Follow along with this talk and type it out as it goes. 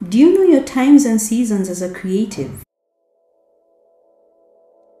Do you know your times and seasons as a creative?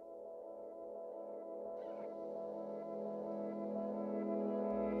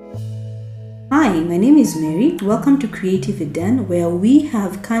 Hi, my name is Mary. Welcome to Creative Eden, where we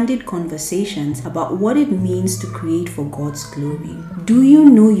have candid conversations about what it means to create for God's glory. Do you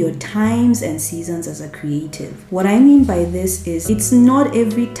know your times and seasons as a creative? What I mean by this is it's not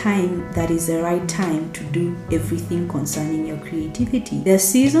every time that is the right time to do everything concerning your creativity. There are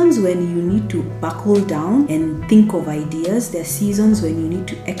seasons when you need to buckle down and think of ideas. There are seasons when you need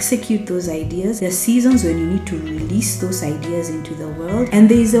to execute those ideas. There are seasons when you need to release those ideas into the world. And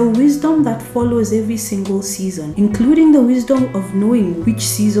there is a wisdom that follows every single season, including the wisdom of knowing which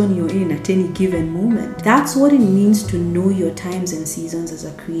season you're in at any given moment. That's what it means to know your times and seasons as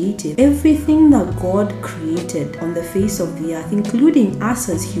a creative. Everything that God created on the face of the earth, including us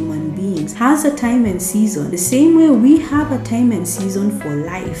as human beings, has a time and season. The same way we have a time and season for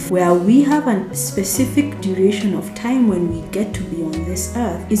life, where we have a specific duration of time when we get to be on this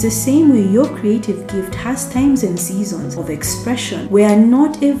earth, is the same way your creative gift has times and seasons of expression, where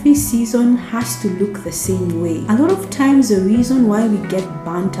not every season has to look the same way. A lot of times the reason why we get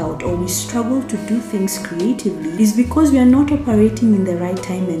burnt out or we struggle to do things creatively is because we are not operating in the right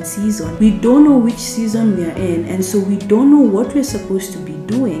time and season. We don't know which season we are in, and so we don't know what we're supposed to be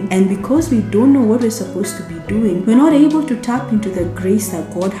doing. And because we don't know what we're supposed to be doing, we're not able to tap into the grace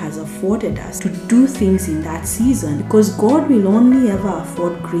that God has afforded us to do things in that season, because God will only ever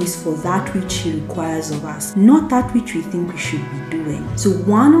afford grace for that which He requires of us, not that which we think we should be doing. So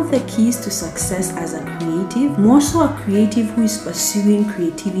one of the keys to success as a creative, more so a creative who is pursuing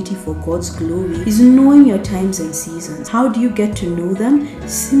creativity for God's glory, is knowing your times and seasons. How do you get to know them?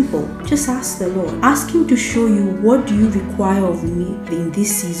 Simple. Just ask the Lord. Ask Him to show you, what do you require of me in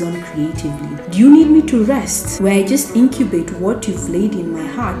this season creatively? Do you need me to rest, where I just incubate what you've laid in my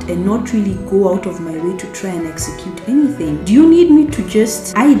heart and not really go out of my way to try and execute anything? Do you need me to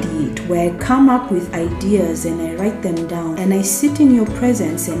just ideate, where I come up with ideas and I write them down and I sit in your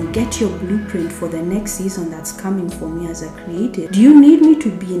presence and get your blueprint for the next season that's coming for me as a creative? Do you need me to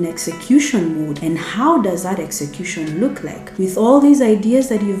be in execution mode? And how does that execution look like? With all these ideas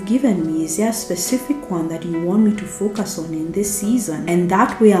that you've given me, is there a specific one that you want me to focus on in this season? And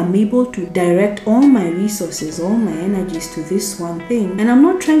that way I'm able to direct all my resources, all my energies to this one thing. And I'm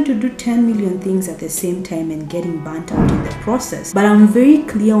not trying to do 10 million things at the same time and getting burnt out in the process, but I'm very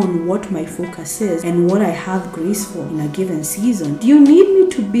clear on what my focus is and what I have grace for in a given season. Do you need me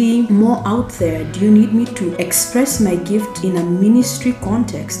to be more out there? Do you need me to express my gift in a ministry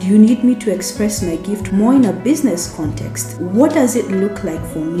context? Do you need me to express my gift more in a business context? What does it look like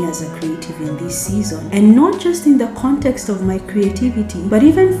for me as a creative in this season? And not just in the context of my creativity, but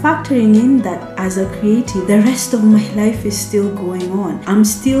even factoring in that as a creative, the rest of my life is still going on. I'm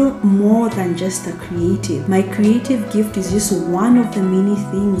still more than just a creative. My creative gift is just one of the many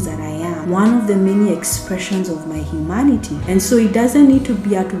things that I am, one of the many expressions of my humanity. And so it doesn't need to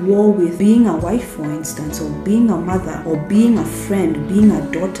be at war with being a wife, for instance, or being a mother, or being a friend, being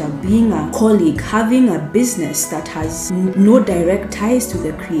a daughter, being a colleague, having a business that has no direct ties to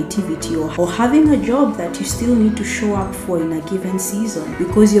the creativity, or having a job that you still need to show up for in a given season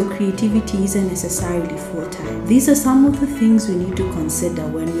because your creativity isn't necessarily full-time. These are some of the things we need to consider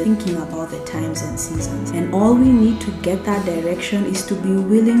when we're thinking about the times and seasons. And all we need to get that direction is to be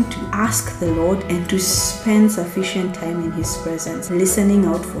willing to ask the Lord and to spend sufficient time in His presence, listening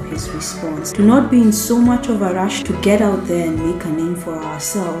out for His response. To not be in so much of a rush to get out there and make a name for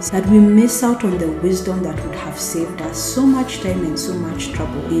ourselves that we miss out on the wisdom that would have saved us so much time and so much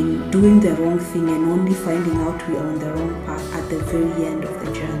trouble in doing the wrong thing and only finding out we are on the wrong path at the very end of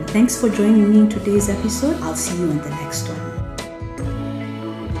the journey. Thanks for joining me in today's episode. I'll see you on the next one.